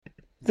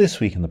This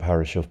week in the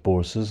parish of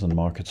bourses and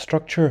market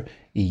structure,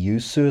 EU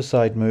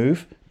suicide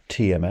move,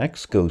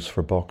 TMX Goes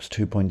For Box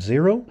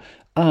 2.0,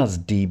 as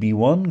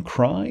DB1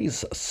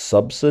 Cries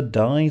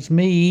Subsidise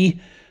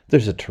Me.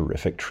 There's a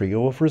terrific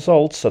trio of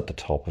results at the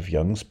top of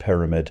Young's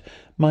pyramid.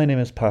 My name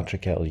is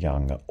Patrick L.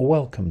 Young.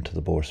 Welcome to the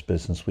Bourse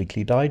Business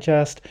Weekly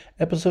Digest,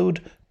 episode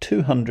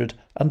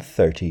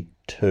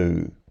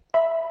 232.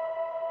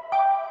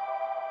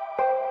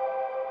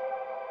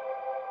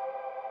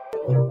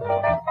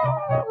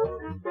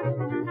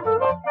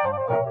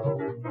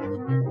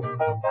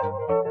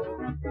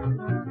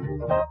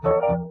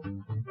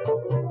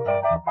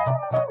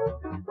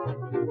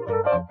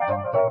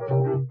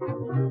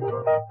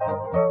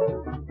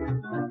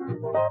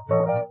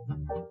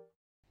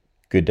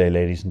 Good day,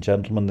 ladies and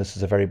gentlemen. This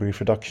is a very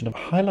brief reduction of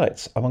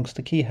highlights amongst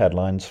the key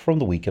headlines from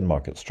the week in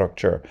market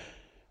structure.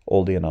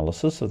 All the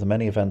analysis of the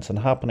many events and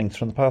happenings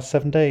from the past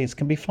 7 days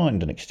can be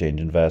found in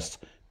Exchange Invest's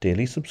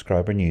daily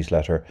subscriber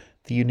newsletter,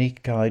 the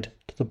unique guide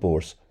to the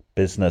Bourse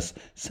business,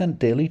 sent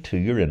daily to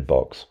your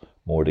inbox.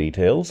 More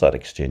details at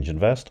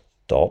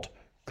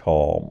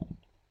exchangeinvest.com.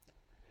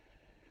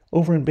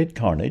 Over in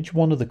BitCarnage,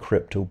 one of the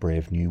crypto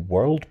brave new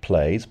world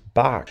plays,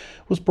 Back,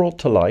 was brought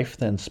to life,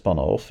 then spun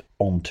off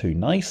onto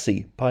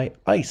NYSE by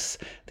ICE,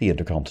 the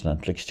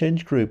Intercontinental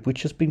Exchange Group,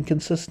 which has been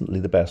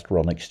consistently the best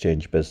run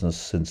exchange business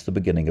since the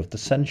beginning of the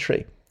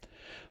century.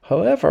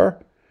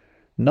 However,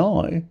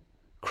 now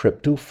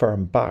crypto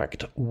firm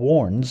Backed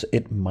warns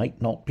it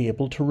might not be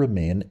able to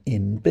remain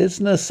in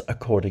business,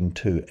 according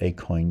to a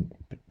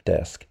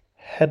CoinDesk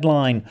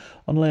headline,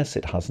 unless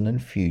it has an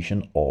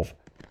infusion of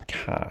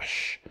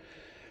cash.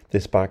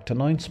 This Backed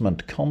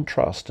announcement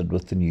contrasted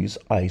with the news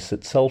ICE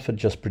itself had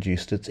just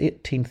produced its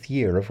 18th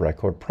year of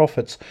record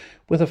profits,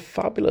 with a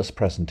fabulous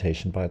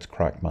presentation by its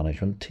crack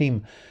management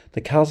team. The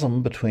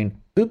chasm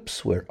between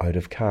 "oops, we're out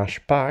of cash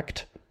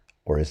backed,"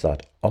 or is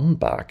that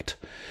unbacked,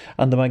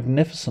 and the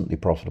magnificently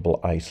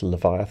profitable ICE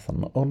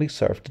Leviathan only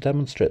served to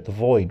demonstrate the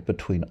void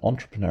between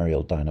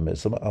entrepreneurial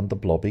dynamism and the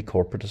blobby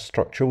corporate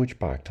structure which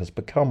Backed has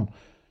become.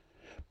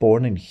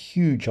 Born in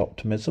huge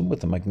optimism with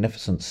the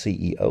magnificent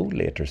CEO,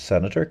 later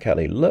Senator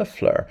Kelly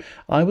Loeffler,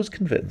 I was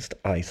convinced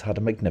ICE had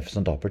a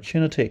magnificent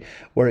opportunity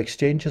where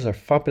exchanges are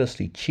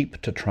fabulously cheap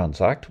to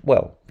transact.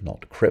 Well,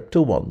 not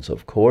crypto ones,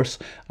 of course.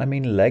 I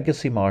mean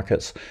legacy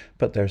markets.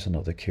 But there's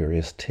another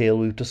curious tale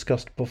we've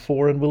discussed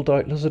before and will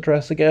doubtless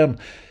address again.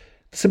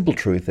 The simple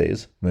truth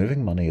is,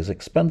 moving money is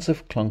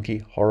expensive,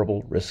 clunky,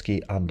 horrible,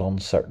 risky, and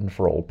uncertain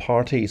for all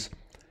parties.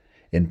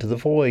 Into the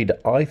void,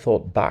 I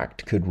thought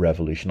Backed could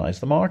revolutionise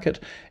the market.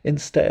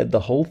 Instead, the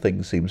whole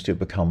thing seems to have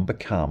become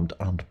becammed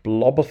and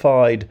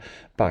blobified.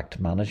 Backed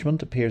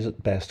management appears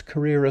at best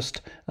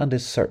careerist and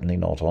is certainly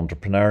not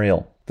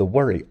entrepreneurial. The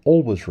worry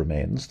always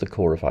remains the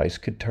core of ICE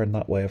could turn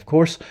that way, of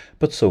course,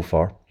 but so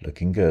far,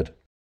 looking good.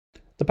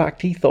 The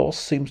Backed ethos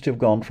seems to have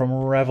gone from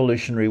a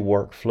revolutionary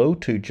workflow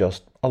to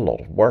just a lot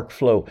of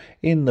workflow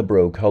in the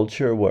bro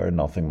culture where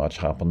nothing much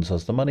happens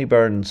as the money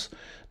burns.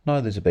 Now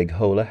there's a big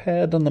hole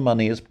ahead and the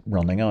money is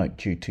running out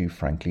due to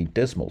frankly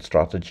dismal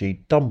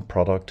strategy, dumb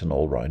product and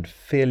all-round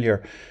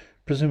failure.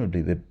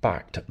 Presumably the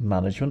Backed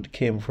management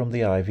came from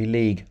the Ivy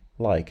League,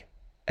 like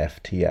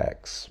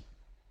FTX.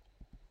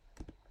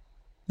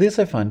 This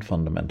I find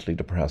fundamentally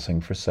depressing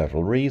for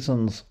several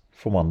reasons.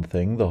 For one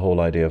thing, the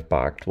whole idea of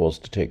Backed was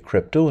to take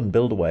crypto and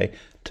build a way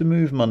to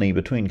move money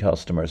between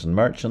customers and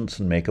merchants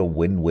and make a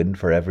win-win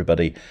for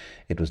everybody.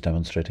 It was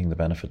demonstrating the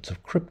benefits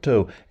of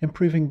crypto,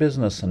 improving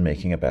business and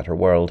making a better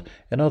world.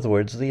 In other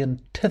words, the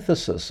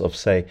antithesis of,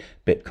 say,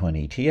 Bitcoin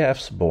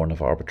ETFs, born of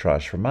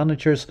arbitrage for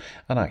managers,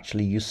 and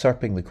actually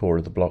usurping the core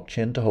of the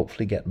blockchain to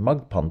hopefully get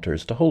mug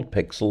punters to hold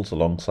pixels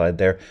alongside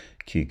their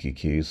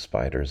QQQs,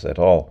 spiders et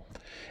al.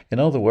 In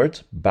other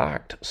words,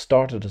 Backed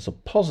started as a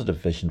positive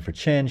vision for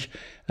change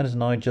and is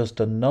now just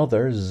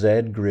another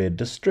Z-grade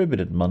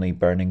distributed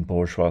money-burning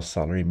bourgeois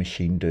salary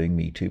machine doing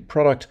Me Too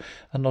product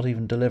and not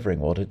even delivering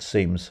what it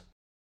seems.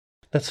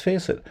 Let's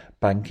face it,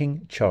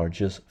 banking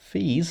charges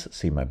fees,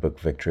 see my book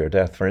Victory or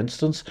Death for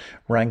instance,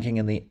 ranking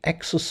in the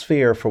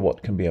exosphere for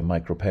what can be a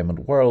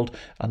micropayment world,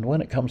 and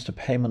when it comes to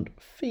payment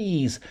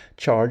fees,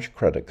 charge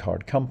credit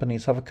card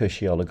companies have a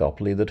cushy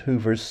oligopoly that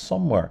hoovers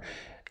somewhere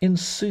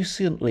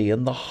insouciantly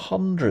in the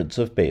hundreds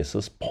of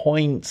basis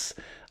points.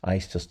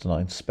 ICE just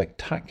announced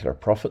spectacular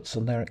profits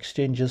and their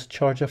exchanges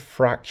charge a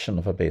fraction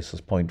of a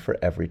basis point for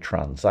every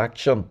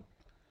transaction.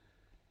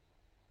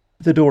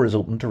 The door is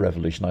open to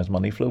revolutionise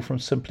money flow from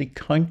simply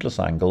countless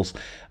angles,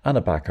 and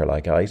a backer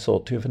like ICE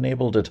ought to have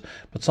enabled it,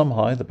 but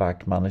somehow the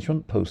Backed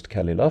management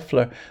post-Kelly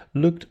Loeffler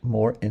looked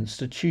more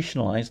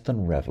institutionalised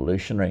than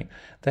revolutionary.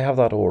 They have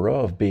that aura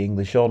of being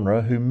the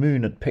genre who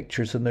moon at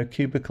pictures in their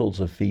cubicles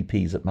of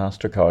VPs at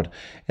MasterCard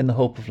in the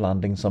hope of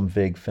landing some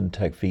vague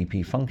fintech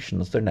VP function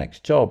as their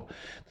next job.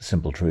 The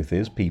simple truth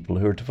is people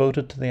who are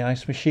devoted to the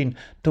ICE machine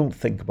don't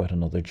think about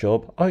another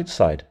job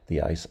outside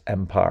the ICE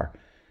empire.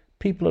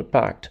 People at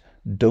Backed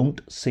don't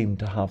seem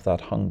to have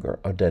that hunger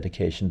or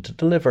dedication to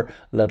deliver,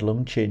 let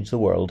alone change the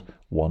world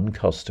one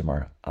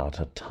customer at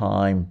a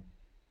time.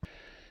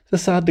 The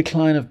sad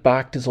decline of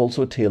Bakkt is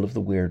also a tale of the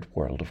weird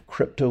world of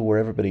crypto, where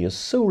everybody is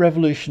so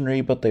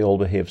revolutionary, but they all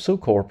behave so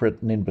corporate,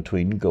 and in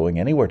between going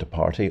anywhere to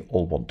party,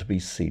 all want to be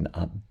seen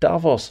at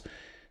Davos.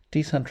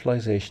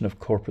 Decentralization of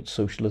corporate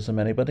socialism,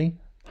 anybody?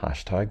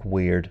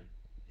 #weird.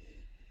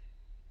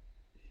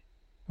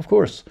 Of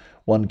course,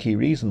 one key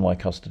reason why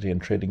custody and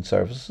trading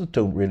services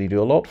don't really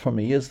do a lot for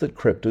me is that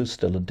crypto is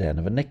still a den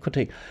of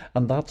iniquity,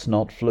 and that's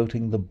not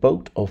floating the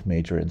boat of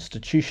major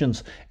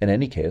institutions. In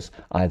any case,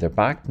 either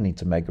Bakkt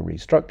needs a mega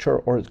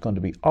restructure or it's going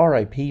to be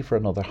RIP for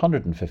another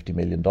 $150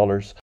 million,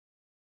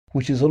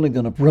 which is only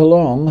going to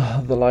prolong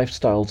the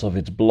lifestyles of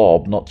its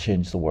blob, not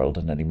change the world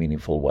in any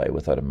meaningful way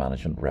without a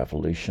management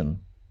revolution.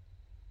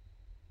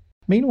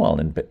 Meanwhile,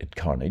 in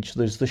BitCarnage,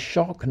 there's the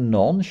shock,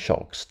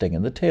 non-shock sting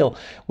in the tail,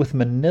 with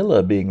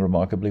Manila being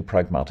remarkably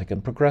pragmatic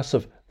and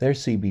progressive. Their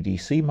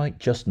CBDC might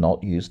just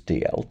not use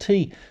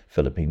DLT.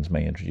 Philippines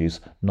may introduce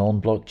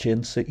non-blockchain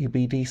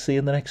CBDC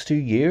in the next 2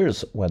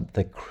 years, went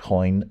the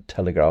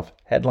Cointelegraph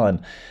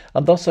headline.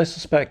 And thus I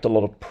suspect a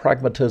lot of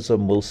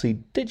pragmatism will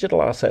see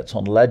digital assets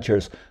on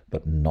ledgers,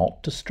 but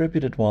not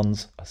distributed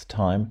ones, as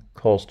time,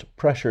 cost,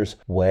 pressures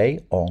weigh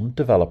on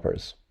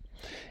developers.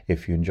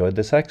 If you enjoyed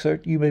this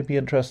excerpt, you may be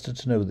interested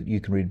to know that you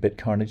can read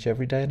BitCarnage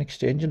every day in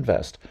Exchange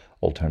Invest.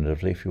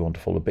 Alternatively, if you want to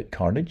follow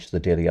BitCarnage,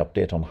 the daily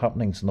update on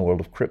happenings in the world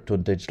of crypto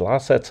and digital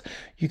assets,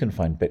 you can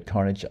find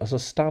BitCarnage as a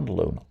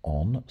standalone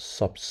on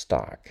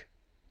Substack.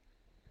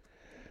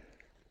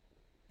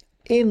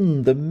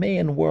 In the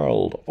main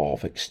world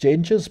of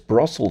exchanges,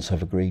 Brussels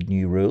have agreed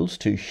new rules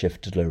to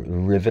shift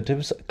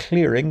derivatives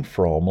clearing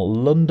from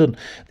London.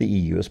 The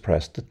EU has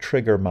pressed the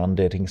trigger,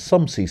 mandating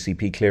some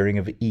CCP clearing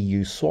of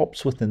EU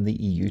swaps within the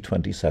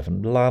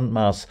EU27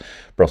 landmass.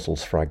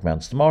 Brussels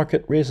fragments the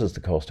market, raises the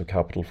cost of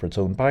capital for its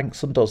own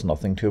banks, and does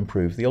nothing to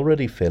improve the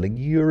already failing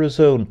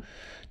Eurozone.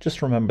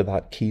 Just remember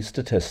that key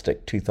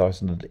statistic: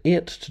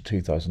 2008 to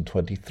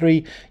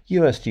 2023,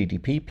 US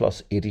GDP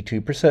plus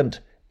 82%.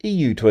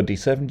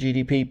 EU27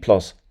 GDP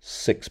plus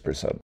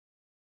 6%.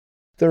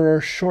 There are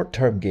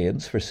short-term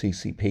gains for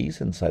CCPs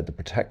inside the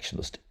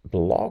protectionist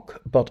bloc,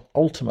 but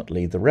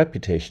ultimately the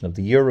reputation of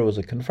the euro as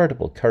a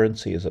convertible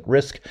currency is at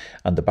risk,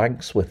 and the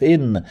banks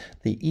within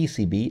the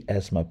ECB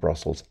ESMA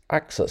Brussels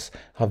axis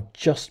have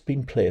just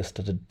been placed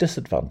at a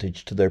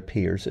disadvantage to their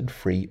peers in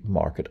free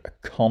market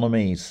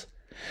economies.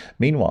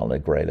 Meanwhile, a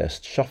grey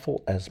list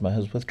shuffle, ESMA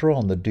has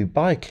withdrawn the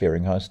Dubai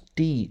clearinghouse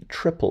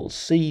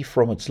DCCC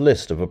from its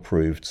list of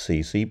approved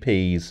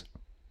CCPs.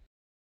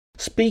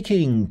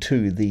 Speaking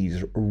to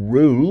these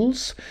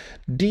rules,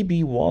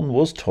 DB1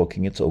 was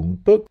talking its own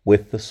book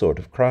with the sort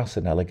of crass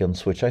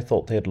inelegance which I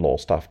thought they had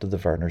lost after the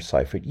Werner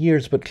Seifert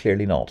years, but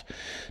clearly not.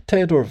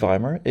 Theodor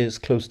Weimer is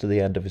close to the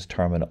end of his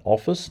term in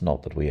office,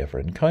 not that we ever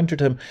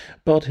encountered him,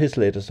 but his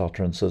latest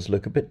utterances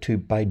look a bit too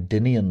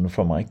Bidenian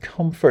for my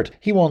comfort.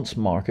 He wants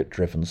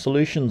market-driven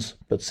solutions,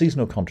 but sees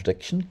no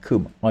contradiction,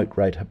 cum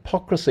outright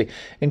hypocrisy,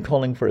 in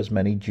calling for as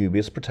many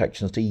dubious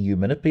protections to EU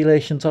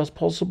manipulations as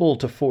possible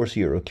to force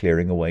euro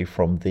clearing away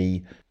from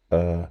the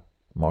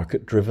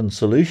market-driven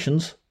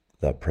solutions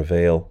that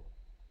prevail.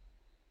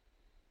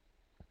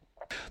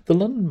 The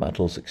London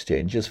Metals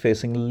Exchange is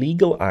facing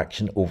legal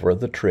action over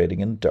the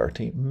trading in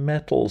dirty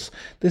metals.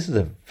 This is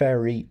a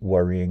very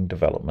worrying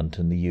development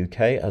in the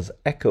UK as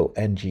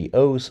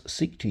eco-NGOs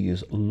seek to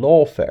use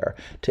lawfare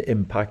to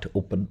impact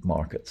open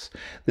markets.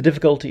 The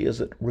difficulty is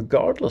that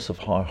regardless of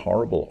how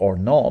horrible or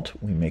not,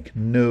 we make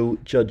no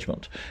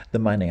judgment. The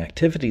mining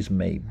activities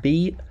may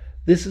be.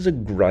 This is a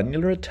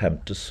granular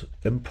attempt to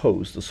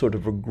impose the sort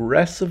of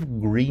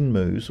regressive green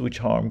moves which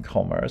harm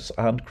commerce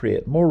and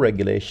create more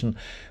regulation,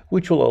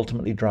 which will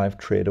ultimately drive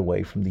trade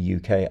away from the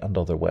UK and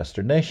other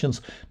Western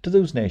nations to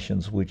those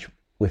nations which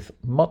with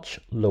much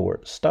lower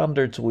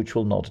standards, which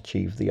will not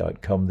achieve the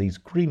outcome these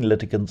green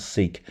litigants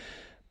seek.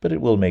 But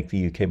it will make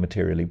the UK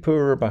materially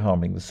poorer by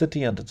harming the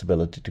city and its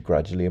ability to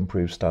gradually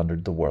improve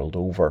standard the world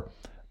over.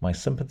 My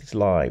sympathies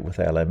lie with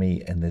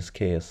LME in this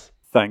case.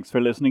 Thanks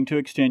for listening to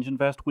Exchange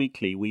Invest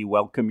Weekly. We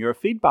welcome your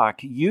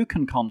feedback. You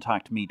can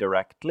contact me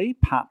directly,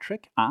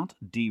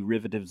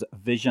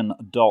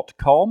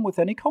 patrick@derivativesvision.com, with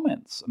any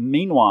comments.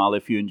 Meanwhile,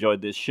 if you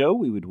enjoyed this show,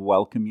 we would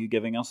welcome you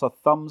giving us a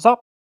thumbs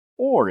up,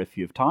 or if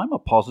you have time, a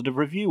positive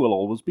review will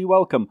always be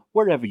welcome,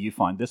 wherever you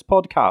find this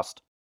podcast.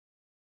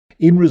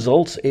 In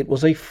results, it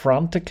was a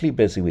frantically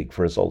busy week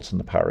for results in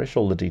the parish.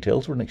 All the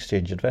details were in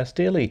Exchange Invest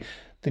Daily.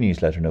 The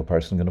newsletter no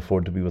person can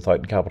afford to be without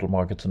in capital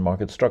markets and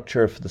market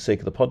structure. For the sake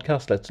of the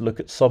podcast, let's look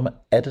at some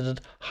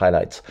edited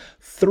highlights.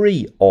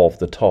 3 of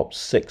the top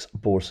 6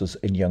 bourses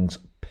in Young's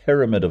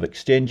pyramid of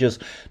exchanges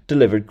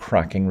delivered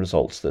cracking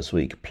results this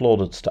week.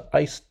 Plaudits to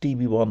ICE,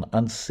 DB1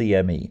 and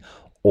CME.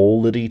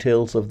 All the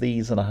details of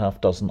these and a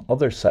half dozen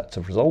other sets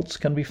of results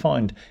can be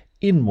found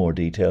in more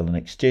detail in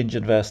Exchange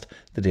Invest,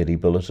 the daily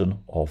bulletin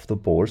of the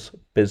bourse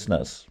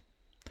business.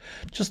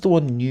 Just the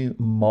one new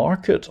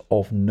market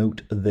of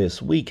note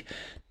this week.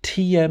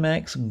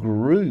 TMX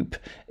Group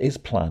is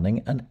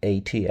planning an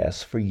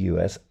ATS for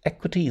US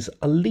equities,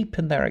 a leap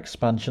in their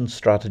expansion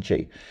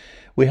strategy.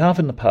 We have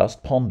in the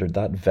past pondered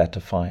that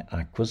Vetify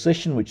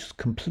acquisition, which was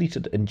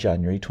completed in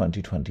January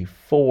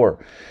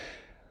 2024.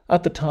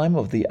 At the time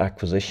of the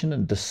acquisition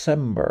in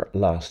December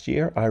last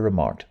year, I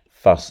remarked,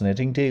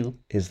 fascinating deal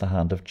is the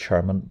hand of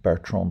Chairman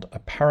Bertrand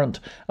apparent,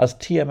 as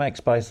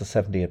TMX buys the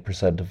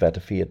 78% of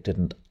Vetify it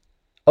didn't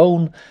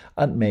own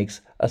and makes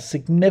a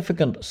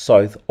significant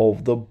south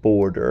of the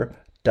border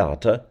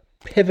data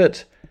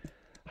pivot.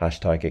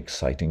 Hashtag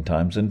exciting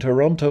times in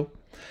Toronto.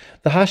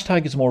 The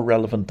hashtag is more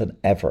relevant than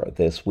ever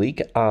this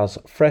week, as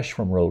fresh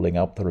from rolling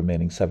up the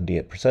remaining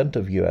 78%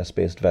 of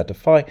US-based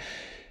Vetify,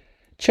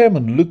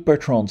 Chairman Luc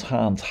Bertrand's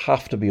hands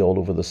have to be all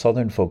over the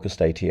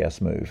southern-focused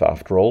ATS move.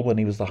 After all, when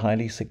he was the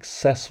highly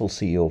successful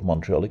CEO of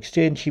Montreal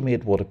Exchange, he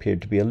made what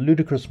appeared to be a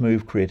ludicrous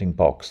move, creating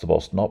BOX, the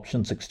Boston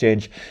Options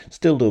Exchange,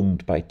 still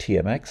owned by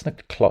TMX, and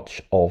a clutch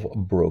of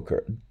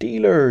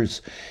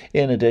broker-dealers.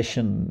 In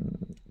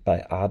addition,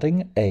 by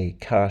adding a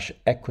cash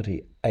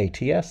equity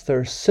ATS, there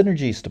are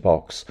synergies to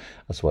BOX,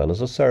 as well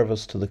as a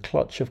service to the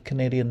clutch of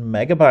Canadian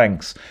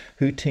megabanks,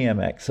 who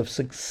TMX have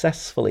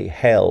successfully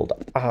held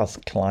as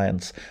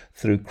clients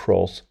through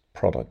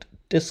cross-product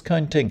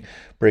discounting.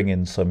 Bring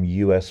in some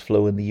US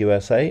flow in the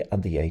USA,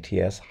 and the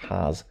ATS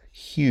has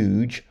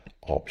huge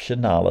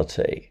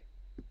optionality.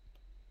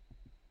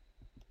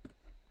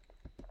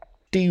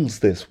 Deals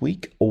this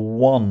week.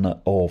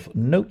 One of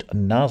note,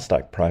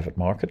 Nasdaq Private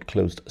Market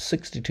closed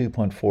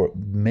 $62.4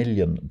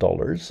 million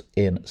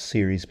in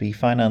Series B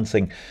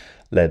financing,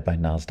 led by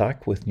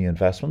Nasdaq, with new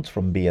investments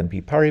from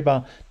BNP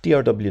Paribas,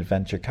 DRW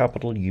Venture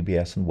Capital,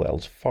 UBS and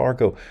Wells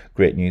Fargo.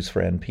 Great news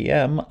for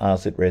NPM,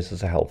 as it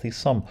raises a healthy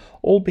sum,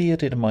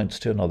 albeit it amounts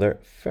to another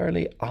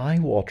fairly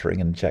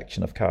eye-watering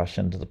injection of cash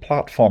into the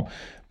platform.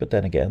 But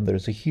then again,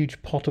 there's a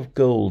huge pot of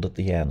gold at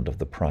the end of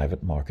the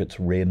private market's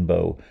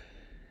rainbow.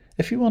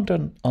 If you want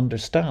to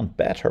understand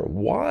better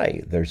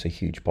why there's a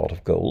huge pot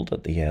of gold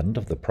at the end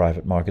of the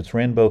private market's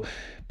rainbow,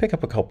 pick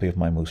up a copy of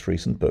my most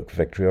recent book,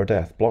 Victory or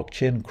Death,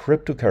 Blockchain,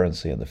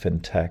 Cryptocurrency and the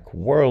FinTech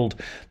World.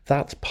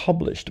 That's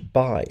published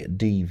by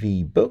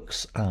DV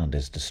Books and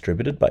is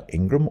distributed by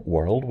Ingram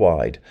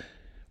Worldwide.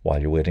 While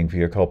you're waiting for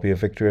your copy of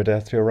Victory or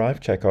Death to arrive,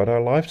 check out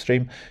our live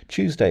stream,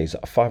 Tuesdays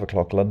at 5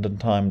 o'clock London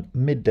time,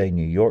 midday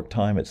New York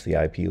time. It's the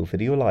IPO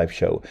Video Live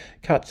Show.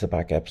 Catch the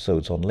back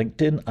episodes on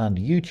LinkedIn and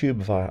YouTube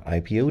via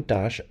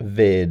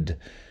IPO-Vid.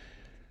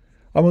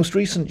 Our most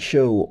recent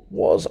show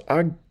was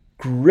a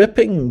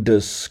gripping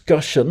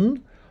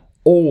discussion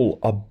all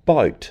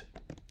about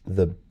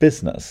the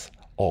business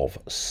of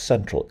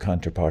central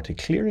counterparty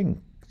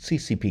clearing,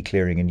 CCP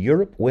clearing in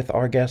Europe, with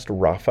our guest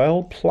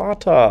Rafael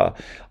Plata.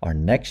 Our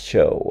next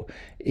show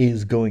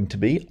is going to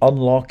be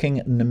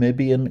Unlocking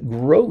Namibian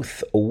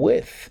Growth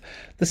with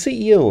the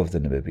CEO of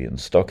the Namibian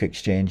Stock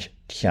Exchange,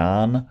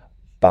 Tian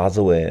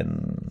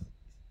Bazowin.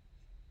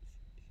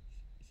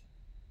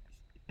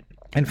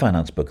 In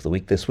Finance Book of the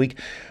Week this week,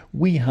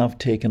 we have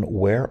taken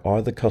Where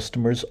Are the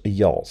Customers'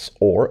 Yachts?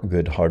 Or A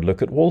Good Hard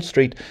Look at Wall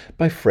Street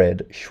by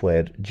Fred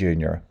Schwed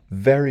Jr.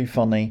 Very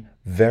funny,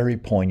 very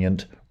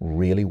poignant,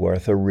 really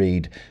worth a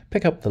read.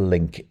 Pick up the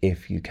link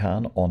if you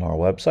can on our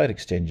website,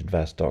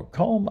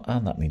 exchangeinvest.com,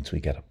 and that means we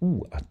get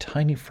a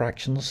tiny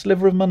fraction, a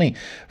sliver of money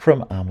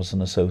from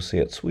Amazon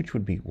Associates, which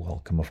would be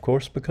welcome, of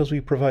course, because we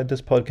provide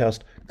this podcast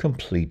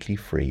completely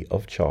free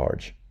of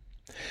charge.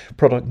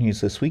 Product news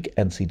this week,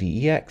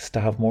 NCDEX to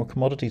have more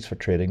commodities for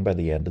trading by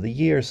the end of the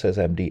year, says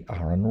MD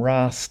Aaron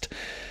Rast.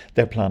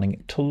 They're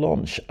planning to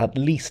launch at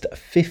least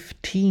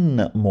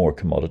 15 more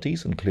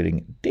commodities,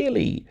 including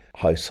daily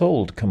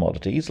household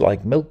commodities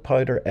like milk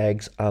powder,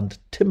 eggs and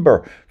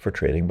timber for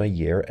trading by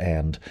year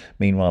end.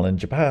 Meanwhile, in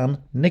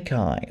Japan,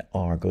 Nikkei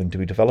are going to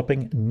be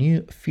developing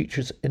new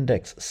futures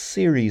index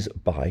series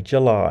by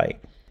July.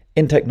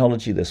 In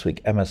technology this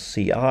week,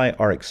 MSCI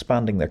are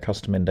expanding their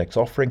custom index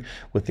offering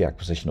with the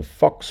acquisition of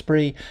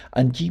Foxbury,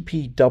 and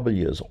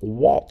GPW's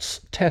Watts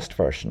test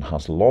version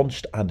has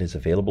launched and is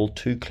available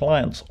to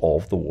clients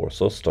of the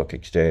Warsaw Stock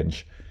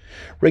Exchange.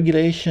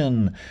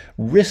 Regulation.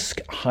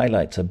 Risk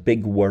highlights a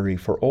big worry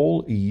for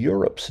all.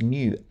 Europe's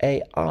new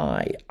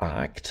AI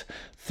Act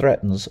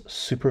threatens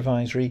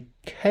supervisory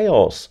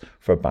chaos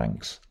for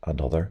banks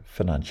and other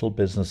financial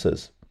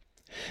businesses.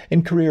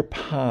 In career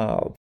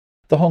paths,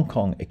 the Hong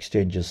Kong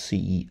Exchange's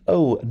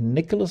CEO,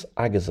 Nicholas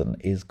Agassiz,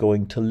 is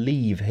going to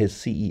leave his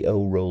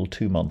CEO role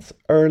 2 months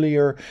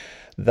earlier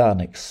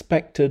than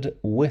expected,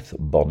 with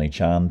Bonnie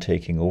Chan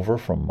taking over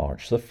from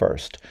March the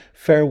 1st.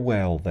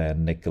 Farewell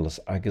then,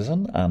 Nicholas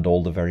Agassiz, and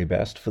all the very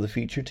best for the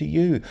future to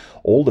you.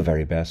 All the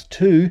very best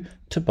too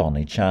to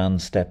Bonnie Chan,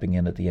 stepping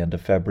in at the end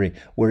of February.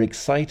 We're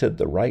excited,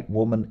 the right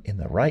woman in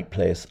the right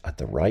place at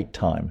the right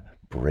time.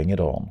 bring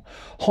it on.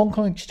 Hong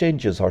Kong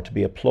exchanges are to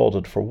be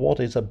applauded for what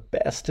is a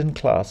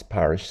best-in-class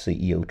parish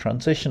CEO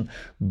transition.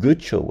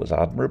 Gucho was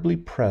admirably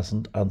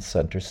present and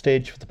centre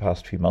stage for the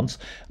past few months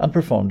and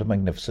performed a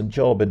magnificent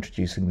job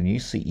introducing the new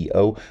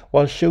CEO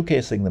while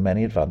showcasing the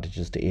many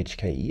advantages to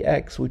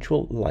HKEX, which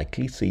will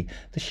likely see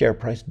the share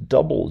price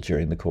double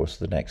during the course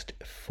of the next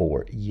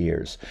 4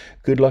 years.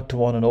 Good luck to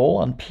one and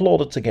all, and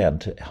plaudits again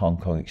to Hong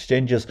Kong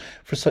exchanges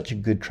for such a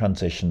good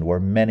transition where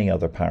many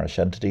other parish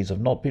entities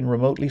have not been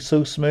remotely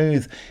so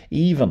smooth,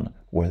 even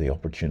where the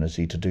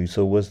opportunity to do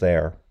so was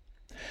there.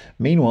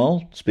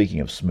 Meanwhile, speaking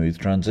of smooth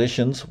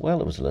transitions,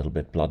 well, it was a little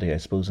bit bloody, I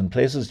suppose, in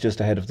places just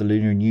ahead of the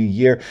Lunar New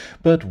Year,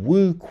 but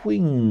Wu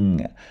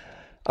Qing,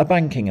 a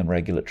banking and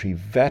regulatory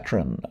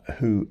veteran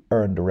who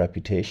earned a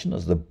reputation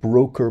as the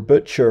broker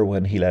butcher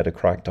when he led a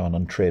crackdown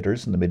on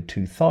traders in the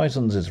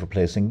mid-2000s, is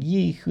replacing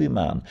Yi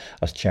Huiman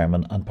as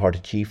chairman and party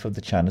chief of the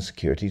China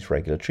Securities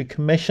Regulatory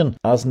Commission.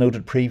 As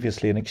noted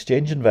previously in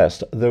Exchange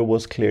Invest, there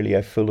was clearly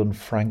a full and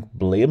frank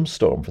blame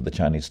storm for the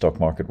Chinese stock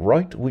market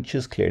rout, which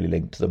is clearly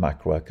linked to the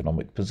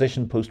macroeconomic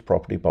position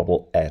post-property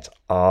bubble et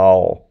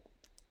al.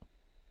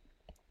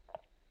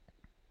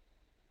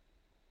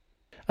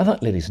 And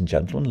that, ladies and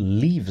gentlemen,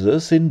 leaves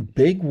us in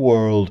big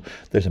world.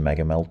 There's a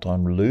mega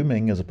meltdown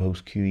looming as a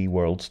post-QE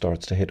world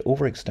starts to hit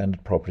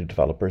overextended property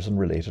developers and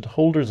related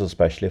holders,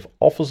 especially of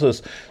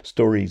offices.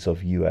 Stories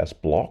of US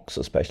blocks,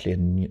 especially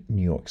in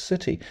New York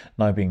City,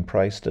 now being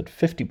priced at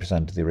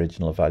 50% of the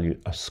original value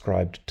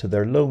ascribed to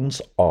their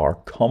loans are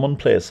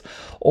commonplace.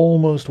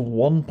 Almost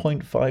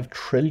 1.5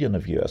 trillion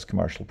of US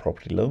commercial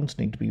property loans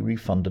need to be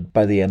refunded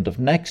by the end of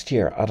next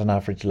year at an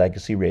average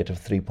legacy rate of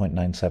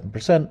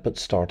 3.97%, but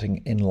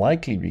starting in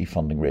likely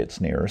refunding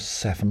rates nearer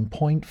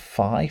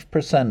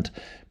 7.5%.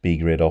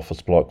 B-grade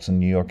office blocks in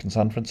New York and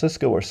San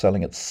Francisco are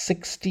selling at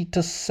 60 to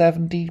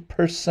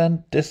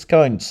 70%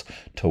 discounts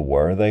to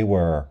where they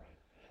were.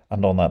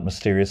 And on that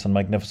mysterious and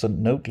magnificent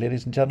note,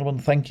 ladies and gentlemen,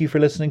 thank you for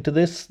listening to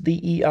this,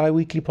 the EI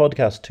Weekly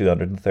Podcast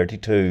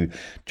 232.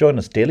 Join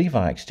us daily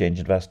via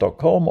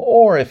exchangeinvest.com,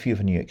 or if you have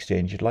a new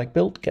exchange you'd like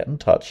built, get in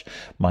touch.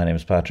 My name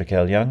is Patrick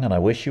L. Young, and I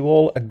wish you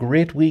all a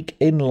great week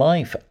in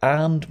life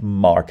and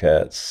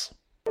markets.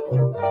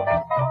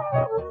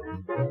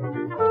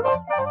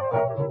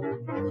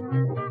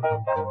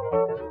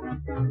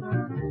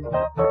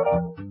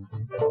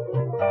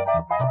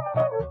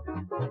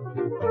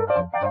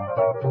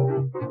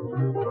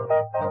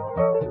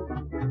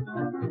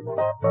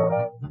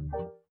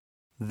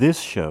 This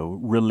show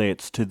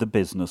relates to the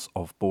business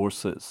of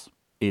bourses.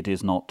 It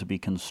is not to be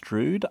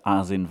construed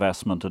as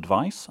investment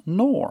advice,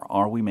 nor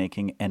are we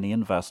making any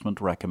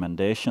investment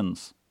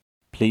recommendations.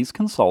 Please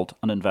consult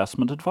an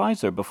investment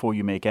advisor before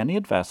you make any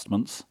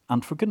investments,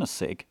 and for goodness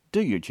sake,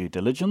 do your due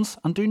diligence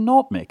and do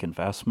not make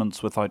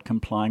investments without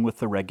complying with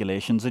the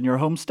regulations in your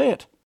home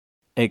state.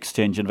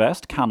 Exchange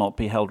Invest cannot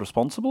be held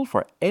responsible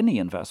for any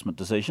investment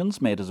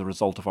decisions made as a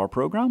result of our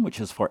program, which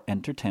is for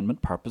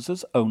entertainment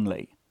purposes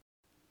only.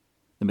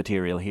 The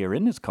material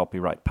herein is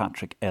copyright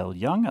Patrick L.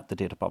 Young at the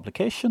date of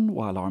publication,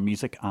 while our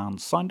music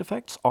and sound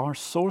effects are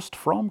sourced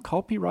from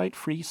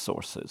copyright-free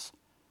sources.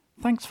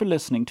 Thanks for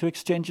listening to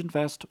Exchange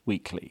Invest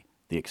Weekly,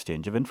 the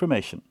exchange of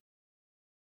information.